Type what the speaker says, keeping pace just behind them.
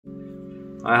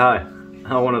Hi,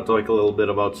 I want to talk a little bit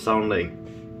about sounding.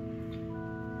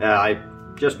 I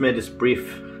just made this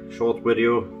brief short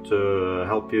video to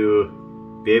help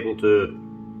you be able to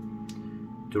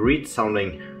read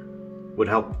sounding with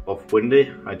help of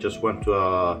Windy. I just went to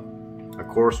a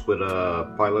course with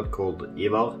a pilot called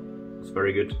Ivar. It's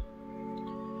very good.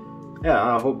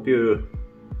 I hope you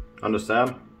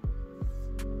understand.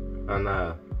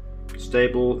 And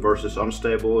stable versus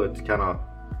unstable, it kind of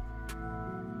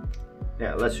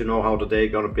lets you know how the day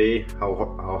gonna be,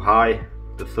 how high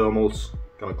the thermals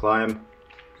gonna climb.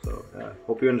 So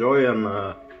hope you enjoy,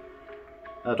 and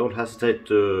don't hesitate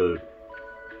to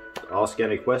ask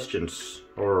any questions,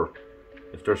 or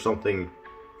if there's something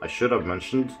I should have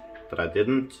mentioned that I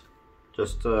didn't,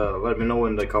 just let me know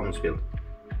in the comments field.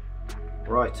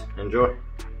 Right, enjoy.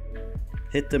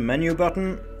 Hit the menu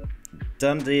button,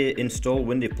 then the install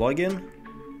Windy plugin,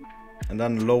 and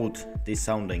then load the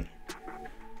sounding.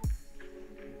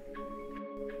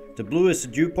 The blue is the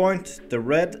dew point, the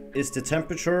red is the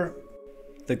temperature,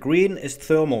 the green is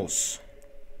thermals,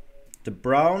 the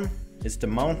brown is the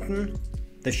mountain,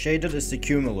 the shaded is the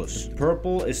cumulus,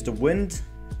 purple is the wind,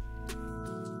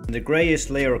 and the gray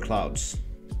is layer clouds.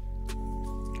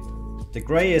 The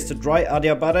gray is the dry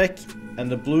adiabatic, and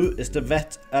the blue is the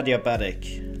wet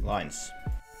adiabatic lines.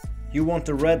 You want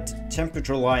the red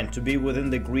temperature line to be within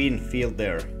the green field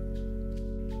there.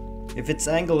 If its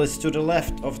angle is to the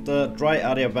left of the dry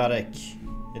adiabatic,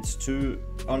 it's too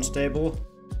unstable.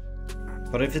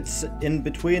 But if it's in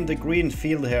between the green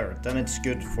field here, then it's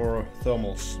good for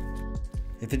thermals.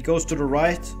 If it goes to the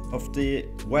right of the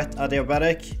wet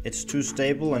adiabatic, it's too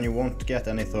stable and you won't get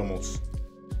any thermals.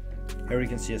 Here you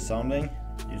can see a sounding.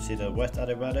 You see the wet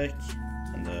adiabatic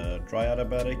and the dry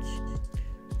adiabatic.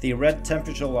 The red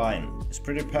temperature line is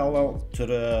pretty parallel to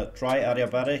the dry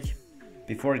adiabatic.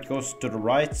 Before it goes to the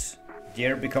right, the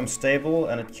air becomes stable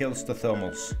and it kills the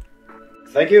thermals.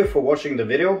 Thank you for watching the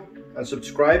video, and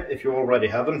subscribe if you already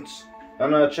haven't.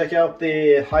 And check out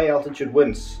the high altitude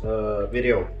winds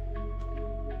video.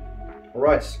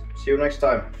 Alright, see you next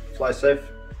time. Fly safe.